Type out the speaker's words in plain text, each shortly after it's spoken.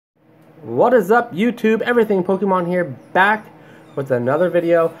What is up, YouTube? Everything Pokemon here, back with another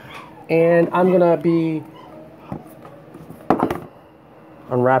video, and I'm gonna be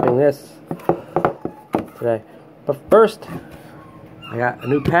unwrapping this today. But first, I got a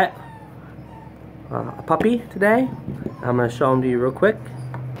new pet, a puppy today. I'm gonna show him to you real quick.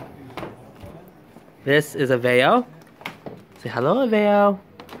 This is Aveo. Say hello, Aveo.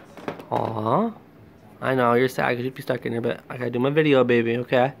 Aww. I know you're sad because you'd be stuck in here, but I gotta do my video, baby.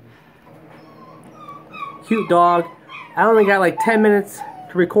 Okay. Cute dog. I only got like 10 minutes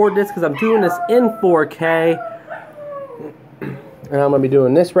to record this because I'm doing this in 4K. And I'm going to be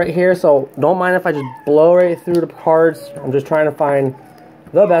doing this right here, so don't mind if I just blow right through the cards. I'm just trying to find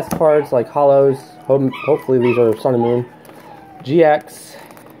the best cards, like hollows. Hopefully these are Sun and Moon. GX.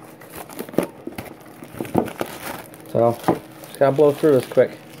 So, just got to blow through this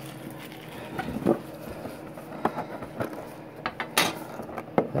quick.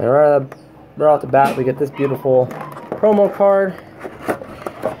 Alright, right off the bat, we get this beautiful promo card,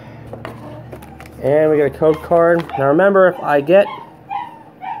 and we get a code card. Now remember, if I get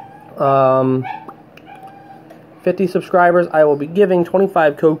 50 subscribers, I will be giving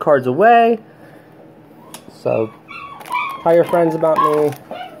 25 code cards away. So tell your friends about me.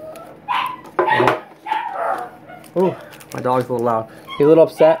 Ooh, my dog's a little loud. He's a little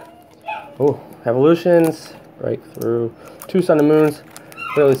upset. Ooh, evolutions, breakthrough, 2 Sun and Moons.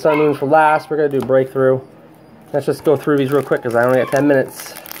 Really, Sun and Moons for last. We're going to do breakthrough. Let's just go through these real quick because I only got 10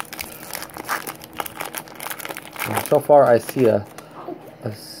 minutes. And so far, I see a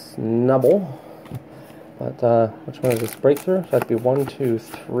snubble. But, which one is this? Breakthrough? So it has to be 1, 2,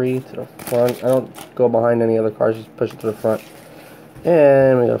 3 to the front. I don't go behind any other cards, just push it to the front.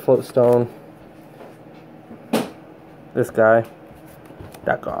 And we got a float stone. This guy.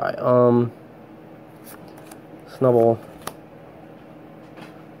 That guy. Snubble.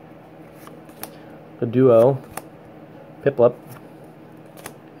 The duo, Piplup,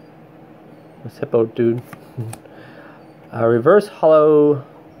 this hippo dude, reverse hollow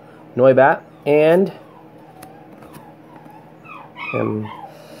Noibat, and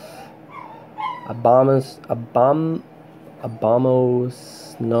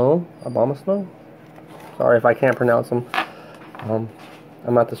Abomasnow. Sorry if I can't pronounce them. I'm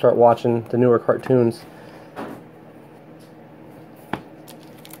about to start watching the newer cartoons.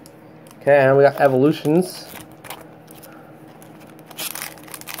 Okay, and we got evolutions.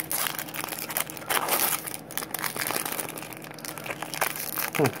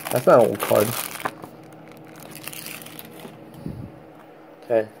 That's not an old card.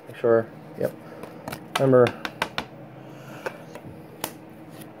 Okay, make sure. Yep. Remember,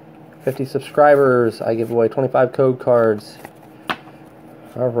 50 subscribers, I give away 25 code cards.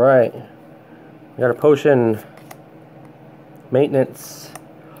 Alright. We got a potion. Maintenance.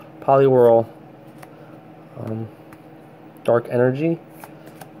 Poliwhirl, Dark Energy,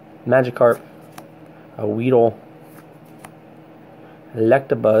 Magikarp, a Weedle,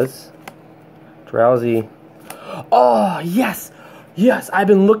 Electabuzz, Drowsy. Oh, yes! Yes, I've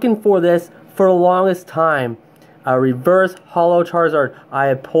been looking for this for the longest time. A reverse Holo Charizard. I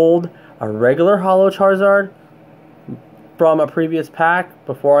had pulled a regular Holo Charizard from a previous pack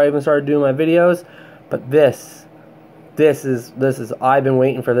before I even started doing my videos, but this is I've been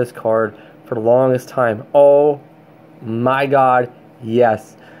waiting for this card for the longest time. Oh my god,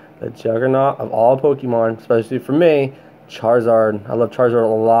 yes. The juggernaut of all Pokemon, especially for me, Charizard. I love Charizard a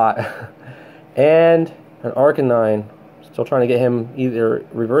lot. And an Arcanine. Still trying to get him either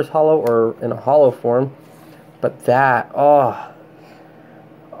reverse hollow or in a hollow form. But that, oh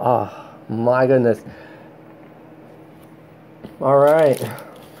my goodness. Alright.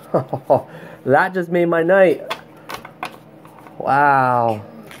 That just made my night. Wow.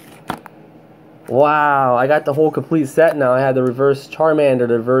 Wow, I got the whole complete set now. I had the reverse Charmander,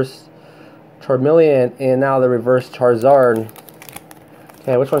 the reverse Charmeleon, and now the reverse Charizard.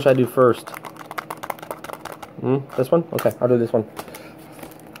 Okay, which one should I do first? This one? Okay, I'll do this one.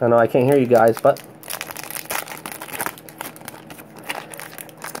 I know I can't hear you guys, but...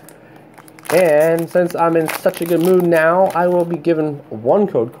 And since I'm in such a good mood now, I will be giving 1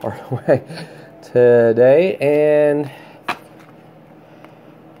 code card away today, and...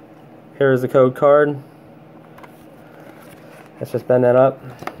 Here's the code card. Let's just bend that up.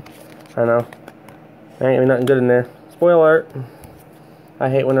 I know. There ain't even nothing good in there. Spoiler alert.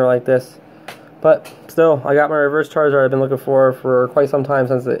 I hate when they're like this. But still, I got my reverse Charizard I've been looking for quite some time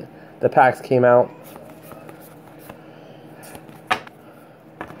since the packs came out.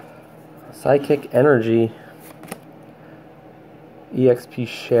 Psychic Energy. EXP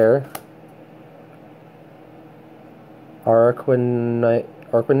Share.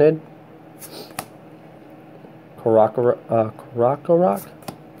 Arquinid. Korokorok,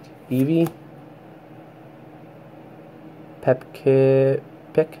 Eevee,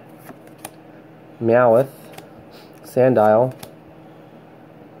 Pick, Meowth, Sandile,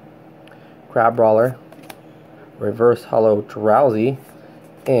 Crabrawler, Reverse Hollow Drowsy,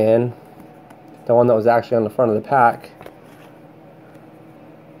 and the one that was actually on the front of the pack,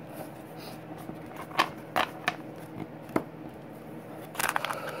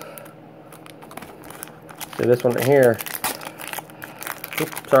 so this one right here.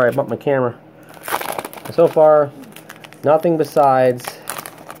 Oops, sorry, I bumped my camera. So far, nothing besides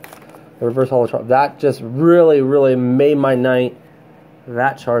the Reverse Hollow Charizard. That just really made my night.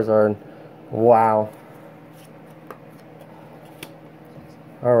 That Charizard. Wow.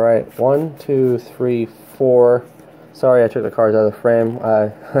 Alright, 1, 2, 3, 4. Sorry I took the cards out of the frame.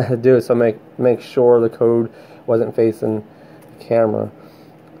 I had to do it so make sure the code wasn't facing the camera.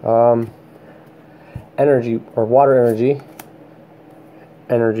 Energy, or water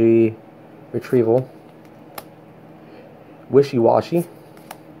energy retrieval, Wishy-Washy,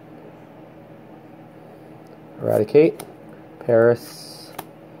 Eradicate, Paris,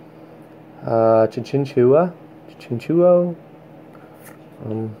 Chinchua,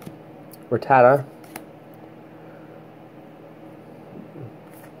 Rattata.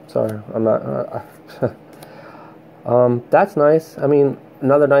 Sorry, I'm not. That's nice. I mean,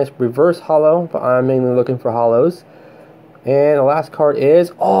 another nice reverse hollow, but I'm mainly looking for hollows. And the last card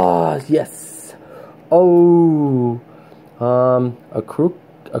is, oh yes, oh, a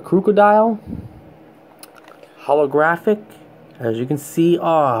crocodile, holographic. As you can see,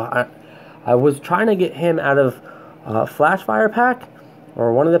 I was trying to get him out of Flash Fire pack,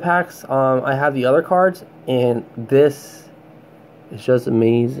 or one of the packs. I have the other cards, and this is just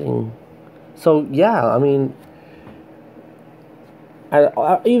amazing. So yeah, I mean,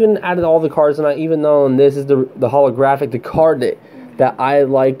 I even added all the cards, and even though this is the holographic, the card that I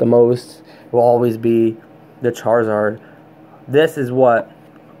like the most will always be the Charizard. This is what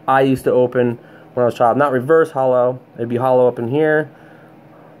I used to open when I was a child. Not reverse hollow, it'd be hollow up in here.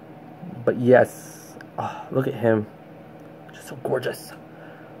 But yes, oh, look at him, just so gorgeous.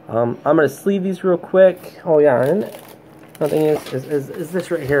 I'm gonna sleeve these real quick. Oh yeah, and nothing is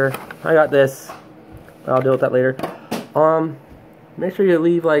this right here. I got this. I'll deal with that later. Make sure you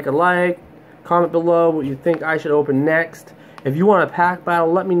leave a like, comment below what you think I should open next. If you want a pack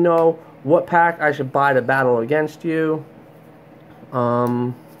battle, let me know what pack I should buy to battle against you.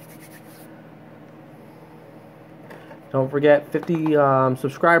 Don't forget, 50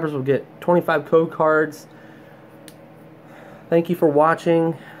 subscribers will get 25 code cards. Thank you for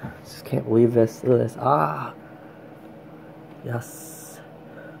watching. Just can't believe this. Look at this. Ah. Yes.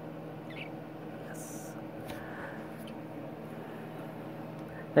 Yes.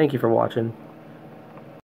 Thank you for watching.